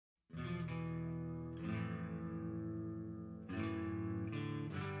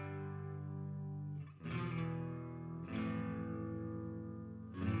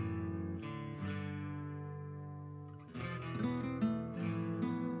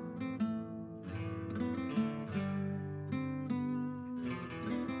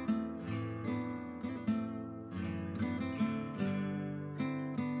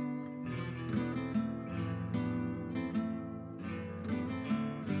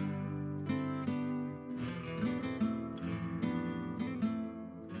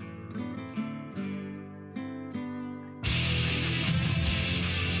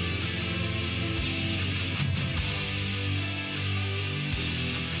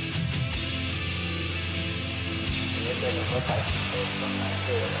doesn't look like it's from that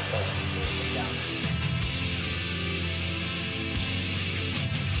here, but it's down.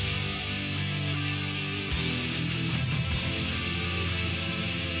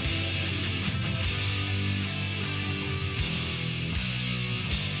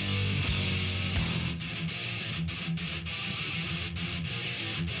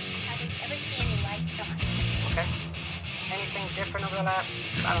 Okay. Anything different over the last,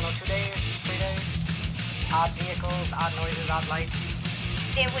 I don't know, 2 days, 3 days? Odd vehicles, odd noises, odd lights?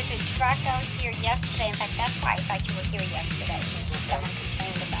 There was a truck out here yesterday. In fact, that's why I thought you were here yesterday. Someone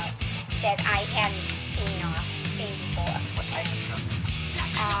complained about that I hadn't seen before. What type of truck?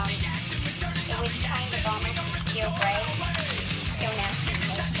 It was kind of almost a steel gray. Don't ask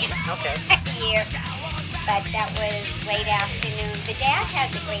me. Okay. Here. But that was late afternoon. The dad has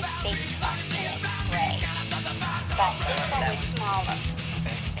a great big truck and it's gray. But this one was smaller.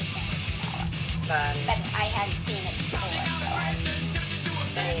 Okay. This one was smaller. But I hadn't seen it before, so.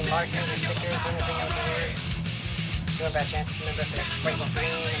 Any markings or stickers or anything over here? Do you have a chance to remember if they're bright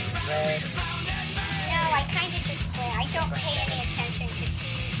green, red? No, I kind of just play. I don't pay any attention because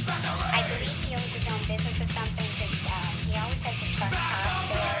I believe he owns his own business or something because he always has a truck parked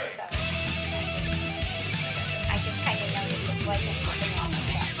there. So I just kind of noticed it wasn't the normal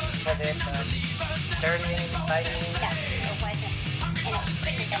stuff. Was it dirty, biting? No, it wasn't. And it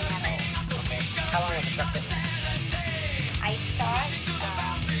couldn't have been that old. Okay. How long has the truck been? I saw it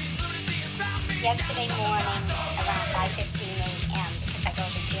yesterday morning around 5:15 a.m. because I go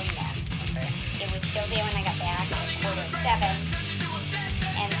to the gym then. Okay. It was still there when I got back at 6:45,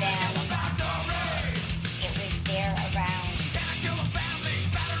 and then it was there around.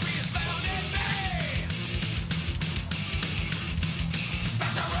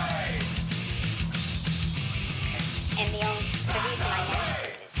 And the reason I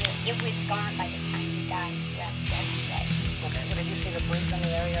mentioned it is that it was gone by the time you guys left yesterday. Okay. Well, did you see the police in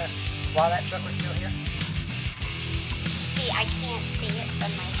the area while that truck was still here? See, I can't see it from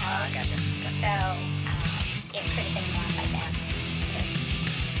my house. Gotcha. So it could have been gone by then.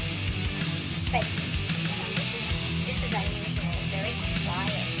 But this is unusual, very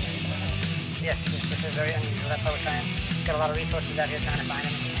quiet. Yes, this is very unusual. That's why we're trying to get a lot of resources out here trying to find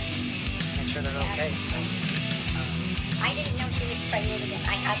them and make sure they're okay. I didn't know she was pregnant again.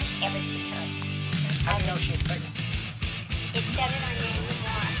 I haven't ever seen her. How do you know she's pregnant? It said it on your little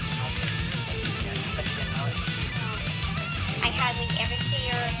watch. But you didn't know it. I hardly ever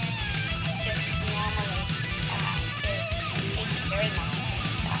see her just normally. They make very much to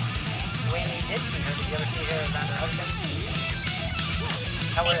themselves. When you did see her, did you ever see her around her husband?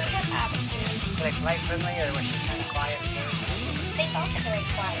 How were They they? kept barbecuing. Were they polite, friendly, or was she kind of quiet? They both are very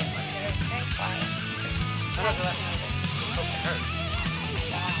quiet. They're very quiet. When was the last time you spoke to her? Oh my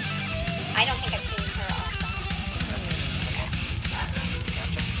God. I don't think I've seen her all summer.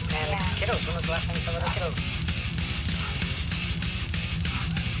 Gotcha. And kiddos, when was the last time you saw little kiddos?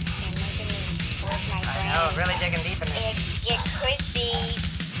 They're making me work my brain. I know, really digging deep in it. It could be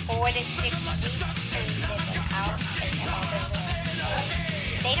 4 to 6 weeks since they've been out.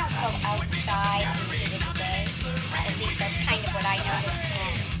 They don't go outside in the heat of the day. At least that's kind of what I noticed.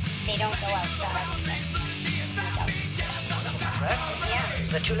 And they don't go outside unless adults do. Correct? Yeah.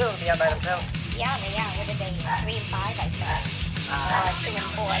 The two little will be out by themselves. Yeah, they are. What are they? 3 and 5, I thought. 2 and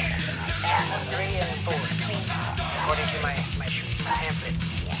 4, something like that. 3 and 4. 3 and 4. According to my pamphlet.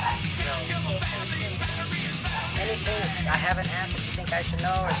 Yeah. So, They're pretty good. anything I haven't asked that you think I should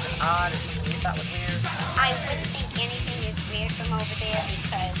know, or just odd, or something you thought was weird? I wouldn't think anything is weird from over there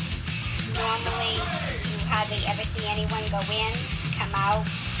because normally you hardly ever see anyone go in, come out.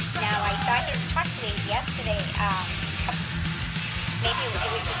 Now I saw his truck leave yesterday. Maybe it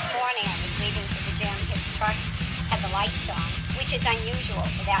was this morning. I was leaving for the gym. His truck had the lights on, which is unusual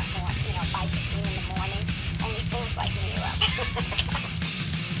for that morning. 5:15 in the morning. Only fools like me are up.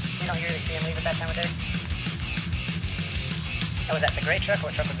 You don't usually see him leave at that time of day? Oh, was that the gray truck?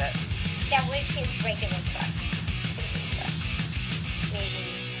 What truck was that? That was his regular truck. Maybe,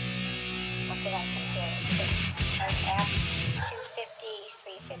 what could I compare it to? An F-250,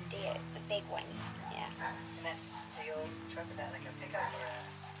 350, the big ones, yeah. And that's the old truck? Is that like a pickup or a...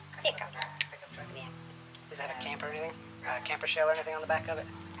 Pickup. Pickup truck? Yeah. Is that a camper or anything? Camper shell or anything on the back of it?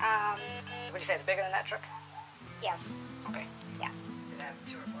 Would you say it's bigger than that truck? Yes, Okay. yeah. Did it have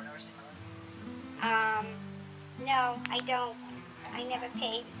 2 or 4 doors? No, I don't. I never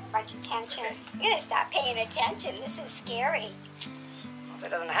paid much attention. You're gonna stop paying attention. This is scary. Well, if it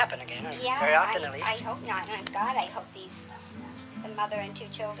doesn't happen again, or Yeah, very often at least. I hope not. Oh God, I hope the mother and 2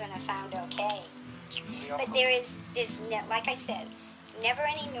 children are found okay. But there's like I said, never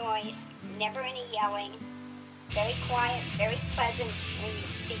any noise, never any yelling. very quiet, very pleasant when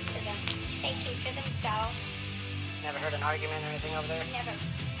you speak to them. They keep to themselves. Never heard an argument or anything over there? Never.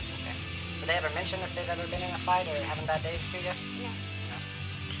 Okay. Did they ever mention if they've ever been in a fight or having bad days to you? No. No.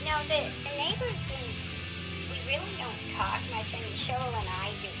 No, the neighbors, we really don't talk much. I mean, Cheryl and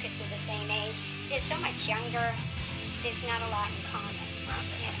I do because we're the same age. They're so much younger. There's not a lot in common.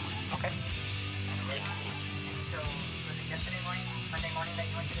 You know. Okay. To be honest. And so, was it yesterday morning, Monday morning that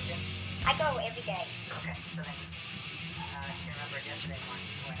you went to the gym? I go every day. Okay, so then, if you can remember yesterday morning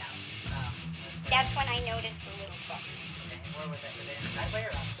you went out. That's when I noticed the little truck. Okay, and where was it? Was it in the driveway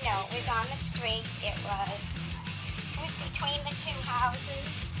or on the street? No, it was on the street. It was between the two houses,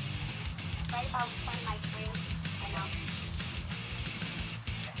 right about in front of my tree. I know.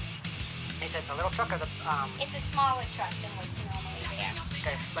 He said it's a little truck or the, It's a smaller truck than what's normally there.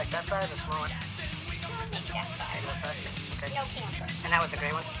 okay, like that size or smaller? Maybe that size. That size? Okay. No camper. And that was the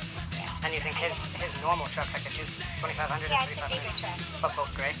gray one? Yeah. And you think his normal truck's like the 2500 Yeah, or it's a 3500? bigger truck. But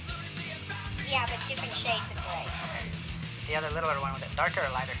both gray? Yeah, but different shades of gray. The other littler one, was it darker or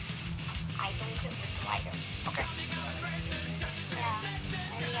lighter? I believe it was lighter. Okay. Yeah.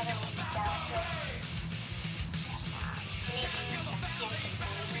 And the other one was darker. Maybe a hint of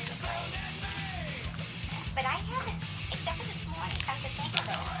green to gray. But I haven't, except for this morning, come to think of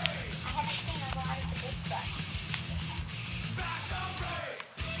it, I haven't seen a lot of the big trucks.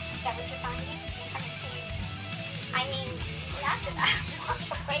 Is that what you're finding? You haven't seen? I mean, not that I want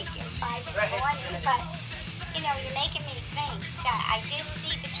to wake you 5 in the morning, but, you know, you're making me think that I did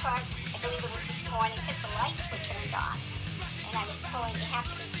see the truck, I believe it was this morning, because the lights were turned on. And I was pulling, you have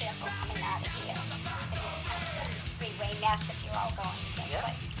to be careful coming out of here. Because it's kind of a three-way mess if you're all going the same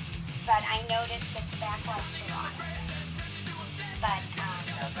way. But I noticed that the back lights were on. But, yeah,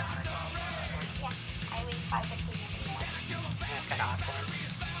 I leave 5:15 every morning. That's kind of odd for him.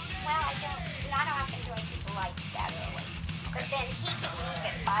 Well, I don't, not often do I see the lights that early. But then he could leave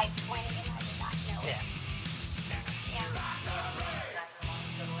at 5:20 and I did not know it. Yeah. Fair enough. Yeah.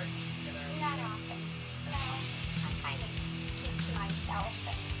 Not often. No. I kind of keep to myself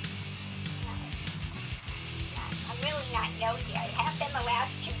and, I'm really not nosy. I have been the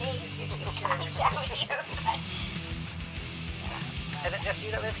last 2 days with you guys out here, but Is it just you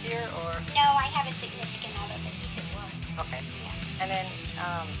that lives here, or? no, I have a significant other, but he's at work. Okay. Yeah. And then,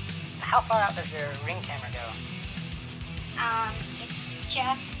 how far out does your ring camera go? It's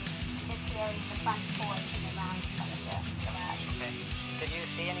just this area, the front porch and around in front of the garage. Okay. Did you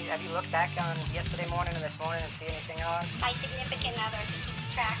see have you looked back on yesterday morning and this morning and see anything on? My significant other, he keeps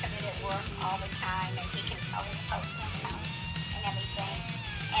track of it at work all the time, and he can tell the postman count and everything.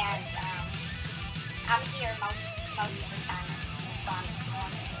 And I'm here most of the time. I was gone this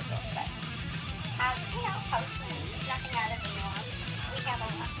morning a little bit, but you know, postman, nothing out of the norm. We have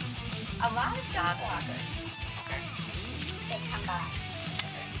a lot of dog walkers. Okay. They come by.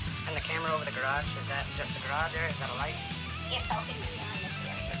 And the camera over the garage, is that just the garage area? Is that a light? It focuses on this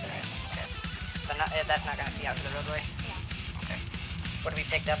area. Okay. So that's not going to see out to the roadway? Yeah. Okay. Would it be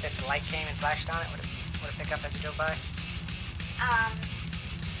picked up if the light came and flashed on it? Would it pick up as you drove by? If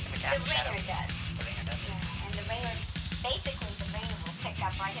it The cast a shadow? ringer does. The ringer does? Yeah, and the ringer, basically the ringer will pick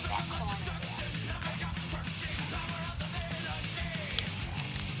up right at that corner there.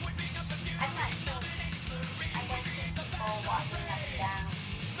 I've not seen, I don't see people walking up and down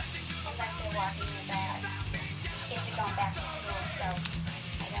unless they're walking their dogs. Kids are going back to school, so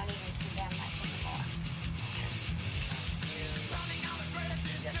I don't even see them much anymore.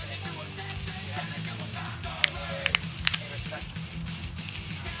 Yesterday morning, you had my son neighbor's truck.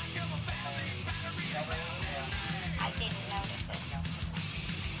 I didn't notice it.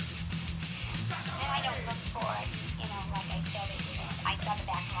 And I don't look for it, you know, like I said, I saw the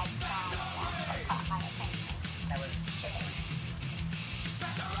back lights on and that's what caught my attention. That was just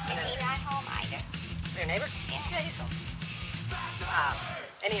Is he not home either? Your neighbor? Yeah. He's home.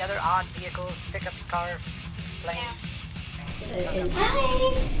 Any other odd vehicles, pickups, cars, planes?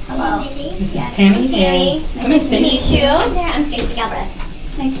 Hi. Hello. Yes. Tammy? Hey. Come in, Nice to meet Stacy. you. Yeah, I'm Stacy Galbraith.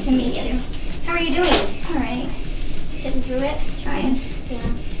 Nice to meet you. How are you doing? All right. Getting through it? Trying.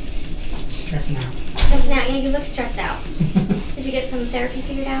 Yeah. Stressing out. Stressing out. Yeah, you look stressed out. Did you get some therapy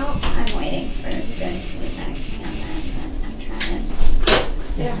figured out? I'm waiting for the good to get back to me on that, but I'm trying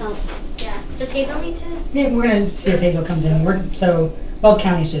It'll help. Yeah. Does Hazel need to? Yeah, we're gonna see if Hazel comes in. So Weld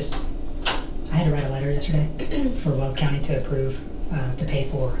County's just. I had to write a letter yesterday for Weld County to approve to pay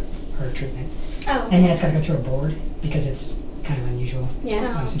for her treatment, Oh. and then it's got to go through a board because it's kind of unusual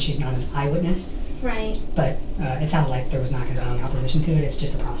Yeah. since she's not an eyewitness. Right. But it sounded like there was not going to be any opposition to it. It's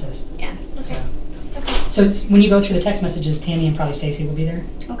just a process. Yeah. Okay. So, Okay. so when you go through the text messages, Tammy and probably Stacy will be there.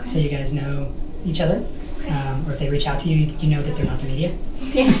 Okay. So you guys know each other. Or if they reach out to you, you know that they're not the media.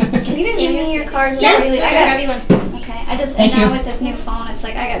 Yeah. Can you give me your cards? Yeah, Really? I got you one. Okay. I just Thank now you. with this new phone, it's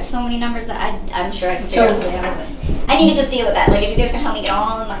like I got so many numbers that I'm sure I can figure out who they are. But I need to just deal with that. Like if you guys can help me get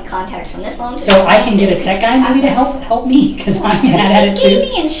all of my contacts from this phone. So I can get a tech guy maybe to help me because I'm bad at it Give too.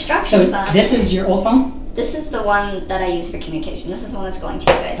 me instructions. So this is your old phone? This is the one that I use for communication. This is the one that's going to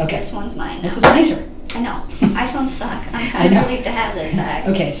you guys. Okay. This one's mine. This is nicer. I know. iPhones suck. I'm I kind know. of relieved to have this back.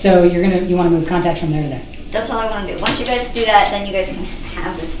 Okay, so you want to move contacts from there to there. That's all I want to do. Once you guys do that, then you guys can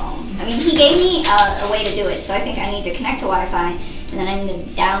have this phone. I mean, he gave me a way to do it, so I think I need to connect to Wi-Fi, and then I need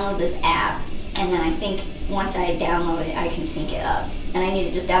to download this app, and then I think once I download it, I can sync it up. And I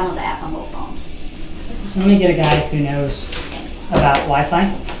need to just download the app on both phones. So let me get a guy who knows about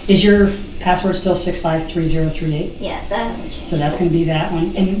Wi-Fi. Is your password still 653038? Yes, that hasn't changed. So that's going to be that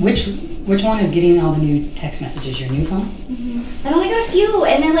one. And which one is getting all the new text messages? Your new phone? I've only got a few,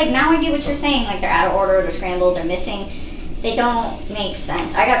 and then like now I get what you're saying. Like they're out of order, they're scrambled, they're missing. They don't make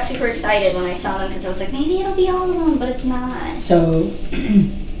sense. I got super excited when I saw them because I was like, maybe it'll be all of them, but it's not. So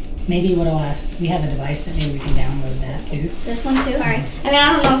maybe what I'll ask, we have a device that maybe we can download that too. This one too? Alright. I mean,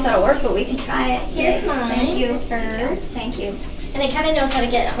 I don't know if that'll work, but we can try it. Here's mine. Thank you first. Thank you. And it kind of knows how to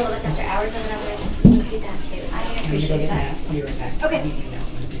get a hold of us after hours, and then we'll do that too. I I'm gonna go appreciate get that. that. I'll be right back. Okay. I need to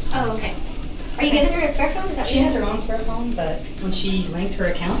download this. Oh, okay. Are you giving her a spare phone? Is that She has her own spare phone, but when she linked her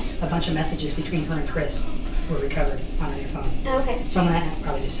accounts, a bunch of messages between her and Chris were recovered on a new phone. Oh, okay. So I'm going to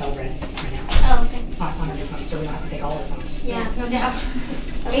probably just sell Red right now Oh, okay. on a new phone, so we don't have to take all our phones. Yeah, no doubt.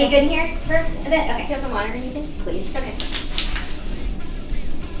 Are you good in here for a bit? Okay. Do you have the water or anything? Please. Okay.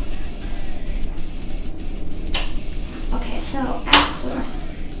 Okay, so after.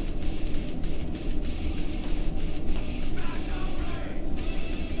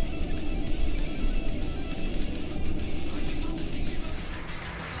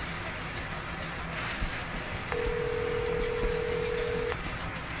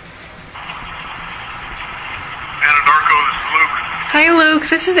 Hi, Luke.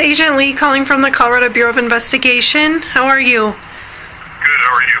 This is Agent Lee calling from the Colorado Bureau of Investigation. How are you? Good.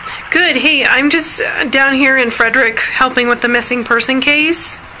 How are you? Good. Hey, I'm just down here in Frederick helping with the missing person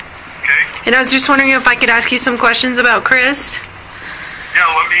case. Okay. And I was just wondering if I could ask you some questions about Chris. Yeah,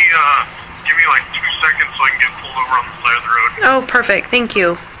 let me, give me like 2 seconds so I can get pulled over on the side of the road. Oh, perfect. Thank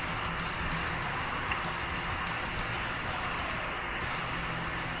you.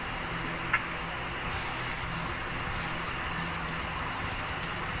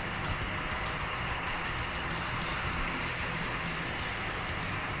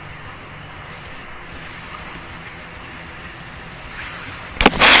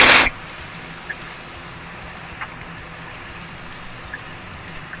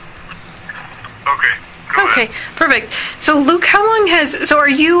 Okay, perfect. So, Luke, how long so are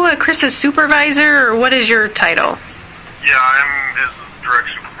you Chris's supervisor, or what is your title? Yeah, I'm his direct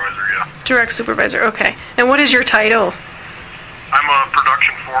supervisor, yeah. Direct supervisor, okay. And what is your title? I'm a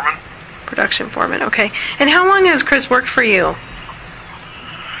production foreman. Production foreman, okay. And how long has Chris worked for you?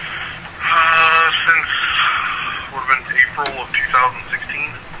 Since, would have been April of 2016,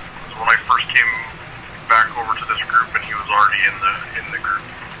 is when I first came back over to this group, and he was already in the group.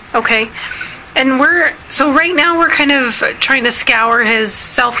 Okay. And so right now we're kind of trying to scour his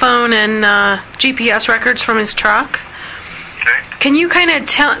cell phone and GPS records from his truck. Okay. Can you kind of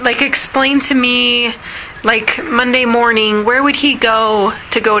explain to me, like Monday morning, where would he go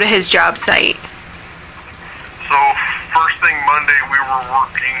to his job site? So first thing Monday we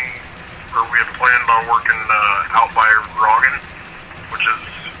had planned on working out by Rogan, which is,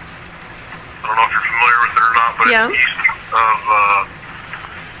 I don't know if you're familiar with it or not, but Yeah. it's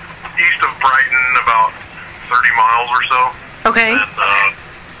east of Brighton, about 30 miles or so. Okay. And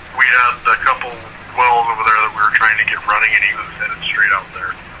we had a couple wells over there that we were trying to get running, and he was headed straight out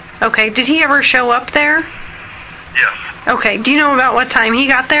there. Okay. Did he ever show up there? Yes. Okay. Do you know about what time he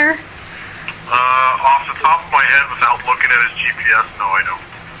got there? Off the top of my head, without looking at his GPS, no, I don't.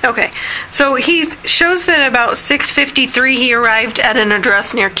 Okay. So he shows that about 6:53 he arrived at an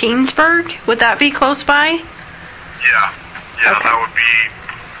address near Keensburg. Would that be close by? Yeah. Yeah, Okay. that would be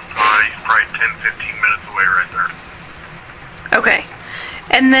probably 10-15 minutes away right there. Okay.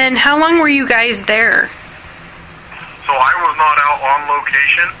 And then how long were you guys there? So I was not out on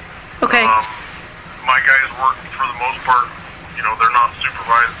location. Okay. My guys work, for the most part, they're not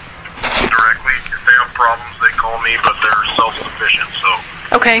supervised directly. If they have problems, they call me, but they're self-sufficient, so.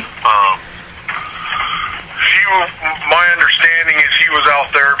 Okay. My understanding is he was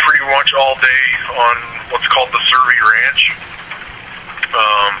out there pretty much all day on what's called the Survey Ranch.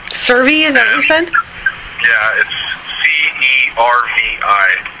 Survey, is that what you said? Yeah, it's CERVI.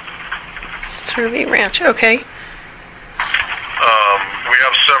 Survey Ranch, okay. We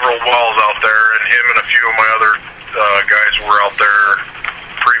have several wells out there, and him and a few of my other guys were out there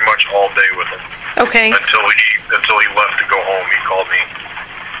pretty much all day with him. Okay. Until he left to go home. He called me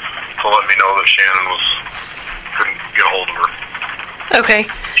to let me know that Shannon couldn't get a hold of her. Okay.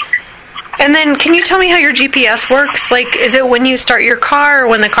 And then can you tell me how your GPS works? Like, is it when you start your car or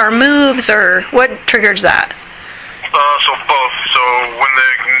when the car moves, or what triggers that? So both. So when the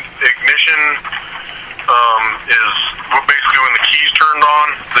ignition is basically when the key's turned on,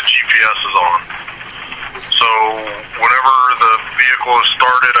 the GPS is on. So whenever the vehicle is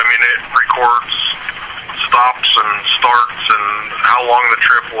started, I mean, it records stops and starts and how long the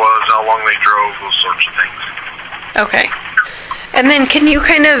trip was, how long they drove, those sorts of things. Okay. And then can you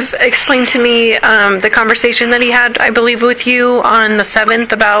kind of explain to me the conversation that he had, I believe, with you on the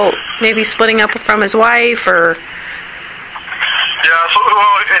 7th about maybe splitting up from his wife, or... Yeah, so,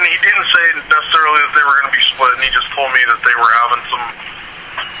 well, and he didn't say necessarily that they were going to be split, and he just told me that they were having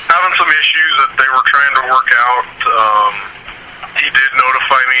some issues that they were trying to work out. He did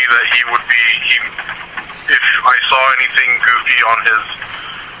notify me that if I saw anything goofy on his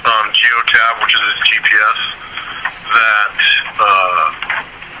geotab, which is his GPS, that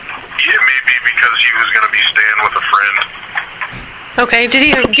it may be because he was going to be staying with a friend. Okay, did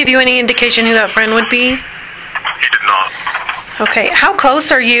he give you any indication who that friend would be? He did not. Okay, how close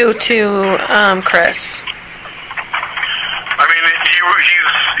are you to Chris? I mean,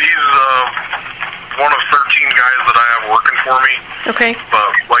 he's one of 13 guys that I have working for me. Okay. But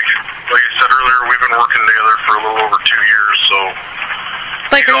like I said earlier, we've been working together for a little over 2 years, so...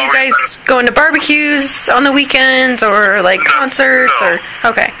 Like, are you guys going to barbecues on the weekends, or like concerts, no. or...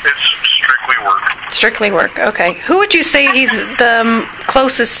 Okay. It's strictly work. Strictly work, okay. Who would you say he's the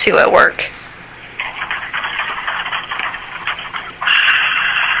closest to at work?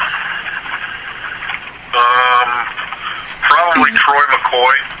 Probably Troy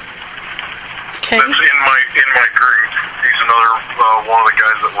McCoy. Okay. That's in my group. He's another one of the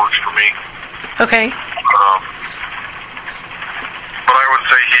guys that works for me. Okay. But I would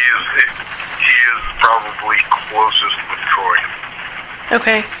say he is probably closest with Troy.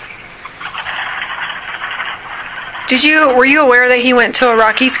 Okay. Were you aware that he went to a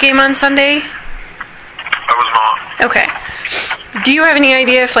Rockies game on Sunday? I was not. Okay. Do you have any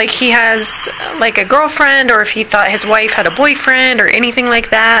idea if, like, he has, like, a girlfriend, or if he thought his wife had a boyfriend, or anything like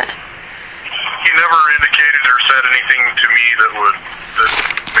that? He never indicated or said anything to me that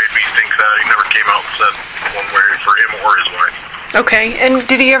made me think that. He never came out and said one way for him or his wife. Okay. And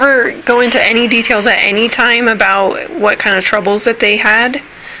did he ever go into any details at any time about what kind of troubles that they had?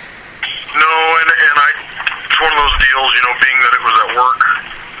 No, and it's one of those deals, being that it was at work,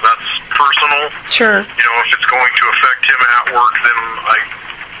 that's personal. Sure. If it's going to affect him at work, then I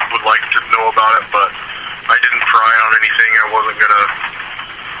would like to know about it, but I didn't pry on anything. I wasn't going to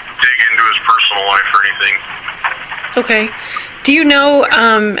dig into his personal life or anything. Okay. Do you know,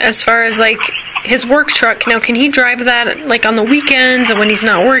 as far as, like, his work truck, now, can he drive that, like, on the weekends and when he's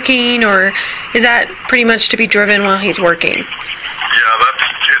not working, or is that pretty much to be driven while he's working? Yeah,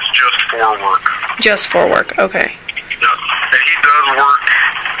 it's just for work. Just for work, okay. Yeah. And he does work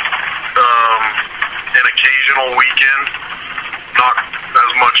an occasional weekend, not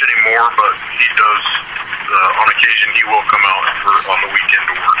as much anymore, but he does, on occasion, he will come out on the weekend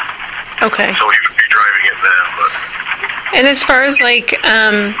to work. Okay. So he would be driving it then, but... And as far as, like,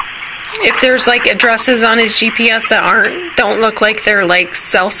 if there's, like, addresses on his GPS that don't look like they're, like,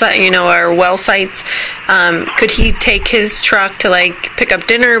 cell site, or well sites, could he take his truck to, like, pick up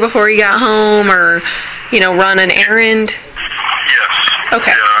dinner before he got home, or, run an errand? Yes.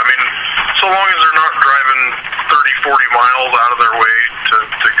 Okay. Yeah, I mean, so long as they're not driving 30, 40 miles out of their way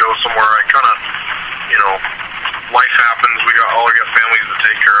to go somewhere, I kind of, life happens. We got families to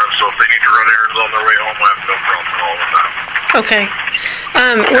take care of, so if they need to run errands on their way home, I have no problem at all with that. Okay.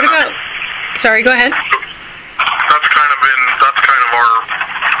 What about... Sorry, go ahead. That's kind of our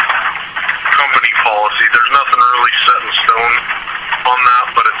company policy. There's nothing really set in stone on that,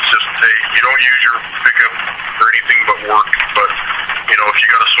 but it's just, hey, you don't use your pickup for anything but work, but, if you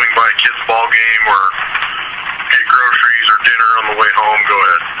got to swing by a kid's ball game or get groceries or dinner on the way home, go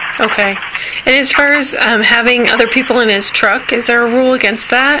ahead. Okay. And as far as having other people in his truck, is there a rule against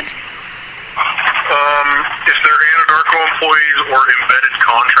that? If they're Anadarko employees or embedded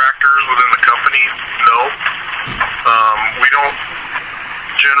contractors within the company, no. We don't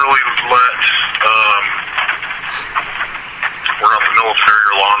generally let, we're not the military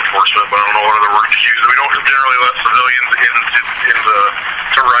or law enforcement, but I don't know what other words to use. We don't generally let civilians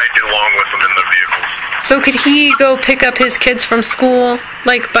to ride along with them in the vehicles. So could he go pick up his kids from school,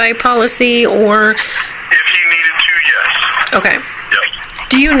 like by policy, or? If he needed to, yes. Okay. Yes.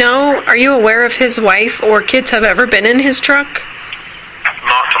 Do you know, are you aware if his wife or kids have ever been in his truck?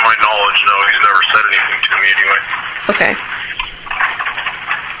 Not to my knowledge, no. He's never said anything to me anyway. Okay.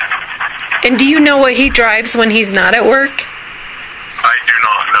 And do you know what he drives when he's not at work? I do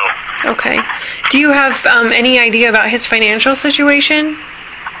not know. Okay. Do you have any idea about his financial situation?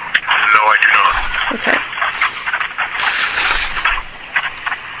 No, I do not. Okay.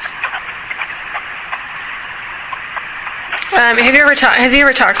 Has he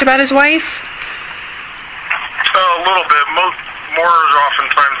ever talked about his wife? A little bit. More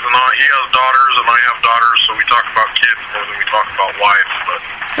oftentimes than not. He has daughters and I have daughters, so we talk about kids more than we talk about wives. But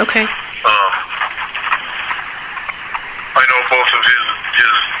okay. I know both of his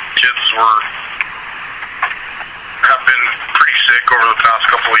kids have been pretty sick over the past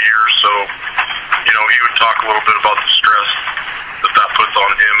couple of years, so he would talk a little bit about the stress that puts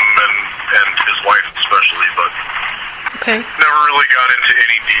on him and his wife especially, but okay. Never really got into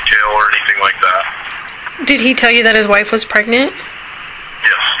any detail or anything like that. Did he tell you that his wife was pregnant?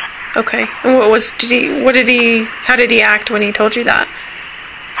 Yes. Okay. And how did he act when he told you that?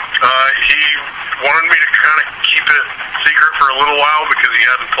 He wanted me to kind of keep it secret for a little while because he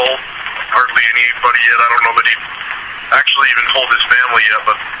hadn't told hardly anybody yet. I don't know that he actually even told his family yet,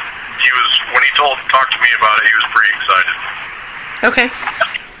 but when he talked to me about it, he was pretty excited. Okay.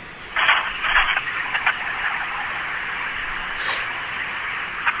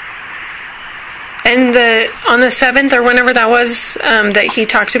 And on the 7th or whenever that was, that he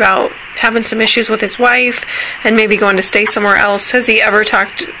talked about having some issues with his wife and maybe going to stay somewhere else, has he ever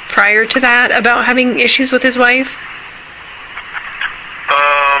talked prior to that about having issues with his wife?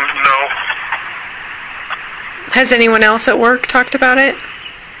 No. Has anyone else at work talked about it? If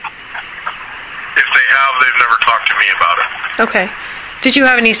they have, they've never talked to me about it. Okay. Did you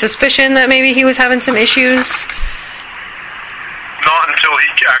have any suspicion that maybe he was having some issues? Not until he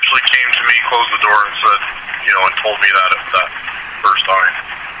actually came to me, closed the door, and said, and told me that first time.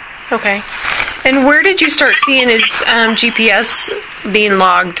 Okay. And where did you start seeing his GPS being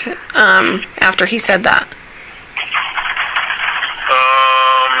logged after he said that?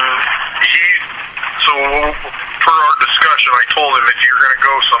 So per our discussion, I told him if you're going to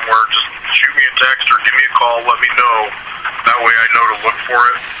go somewhere, just shoot me a text or give me a call, let me know. That way I know to look for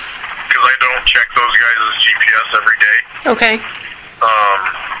it, because I don't check those guys' GPS every day. Okay.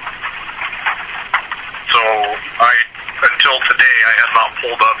 So until today, I had not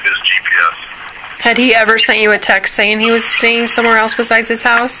pulled up his GPS. Had he ever sent you a text saying he was staying somewhere else besides his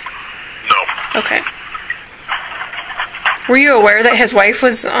house? No. Okay. Were you aware that his wife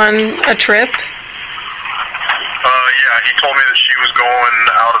was on a trip? Yeah, he told me that she was going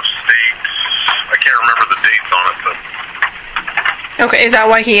out of state. I can't remember the dates on it, but... Okay, is that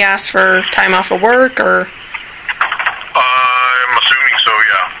why he asked for time off of work, or...? I'm assuming so,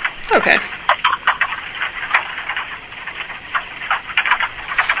 yeah. Okay.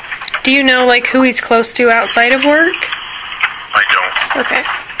 Do you know, who he's close to outside of work? I don't. Okay.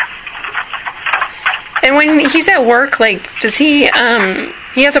 And when he's at work, does he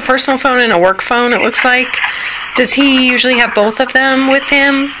has a personal phone and a work phone, it looks like. Does he usually have both of them with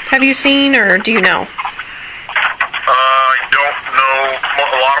him, have you seen, or do you know? I don't know.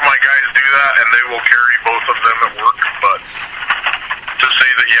 A lot of my guys do that, and they will carry both of them at work, but to say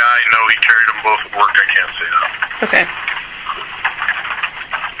that, yeah, I know he carried them both at work, I can't say that. Okay.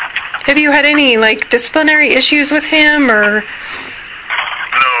 Have you had any, disciplinary issues with him, or...?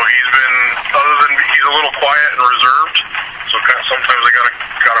 No, other than he's a little quiet and reserved, so sometimes I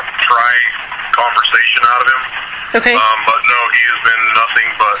gotta pry conversation out of him. Okay. But no, he has been nothing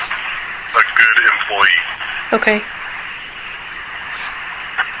but a good employee. Okay.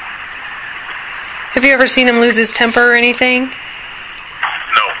 Have you ever seen him lose his temper or anything?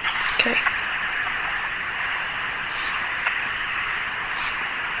 No. Okay.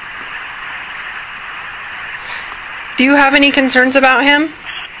 Do you have any concerns about him?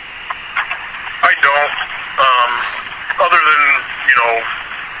 I don't. Other than,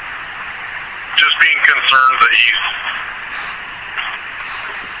 just being concerned that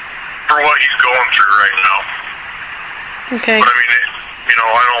for what he's going through right now. Okay. But I mean,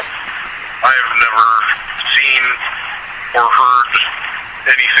 I have never seen or heard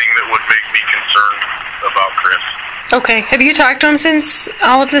anything that would make me concerned about Chris. Okay. Have you talked to him since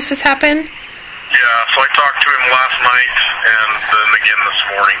all of this has happened? Yeah, so I talked to him last night and then again this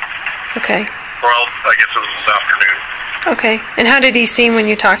morning. Okay. Well, I guess it was this afternoon. Okay. And how did he seem when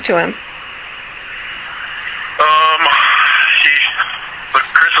you talked to him?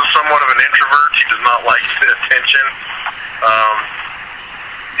 Chris is somewhat of an introvert. He does not like the attention.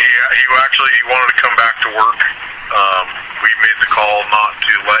 He wanted to come back to work. We made the call not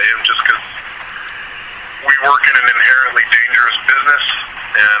to let him, just because we work in an inherently dangerous business,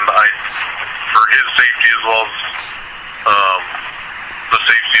 and for his safety as well as the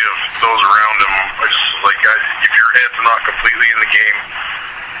safety of those around him, I just was like, if your head's not completely in the game,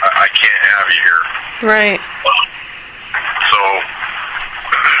 I can't have you here. Right. So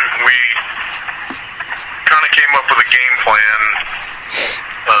we kind of came up with a game plan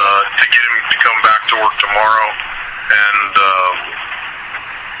to get him to come back to work tomorrow, and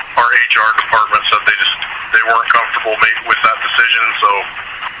our HR department said they weren't comfortable with that decision, so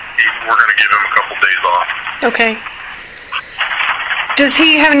we're going to give him a couple days off. Okay. Does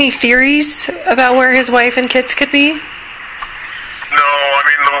he have any theories about where his wife and kids could be? No, I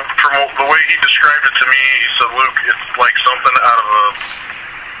mean, from the way he described it to me, he said, Luke, it's like something out of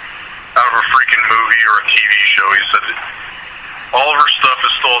a freaking movie or a TV show. He said, all of her stuff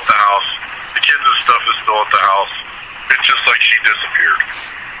is still at the house. The kids' stuff is still at the house. It's just like she disappeared.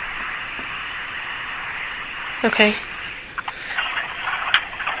 Okay.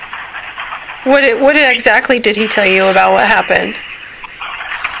 What exactly did he tell you about what happened?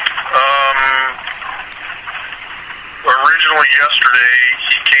 Originally yesterday,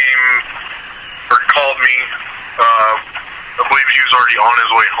 he called me. I believe he was already on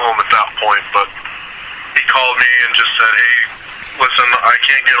his way home at that point, but he called me and just said, hey, listen, I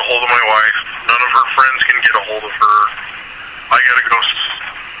can't get a hold of my wife. None of her friends can get a hold of her. I gotta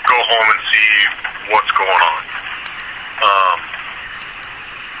go home and see what's going on.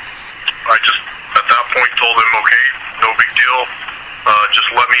 I just, at that point, told him, okay, no big deal. Just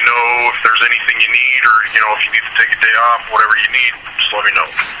let me know if there's anything you need, or, if you need to take a day off, whatever you need, just let me know.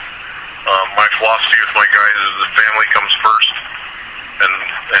 My philosophy with my guys is that family comes first,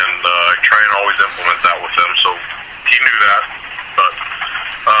 and I try and always implement that with them, so he knew that, but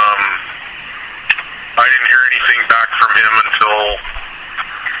I didn't hear anything back from him until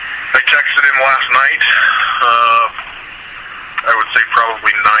I texted him last night, I would say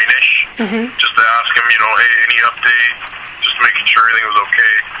probably 9-ish, just to ask him, hey, any update, just making sure everything was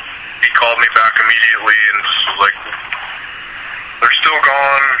okay. He called me back immediately and just was like, they're still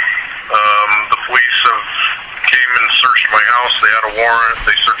gone. The police came and searched my house. They had a warrant.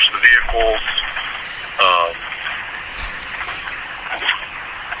 They searched the vehicles.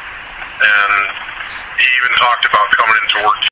 And he even talked about coming into work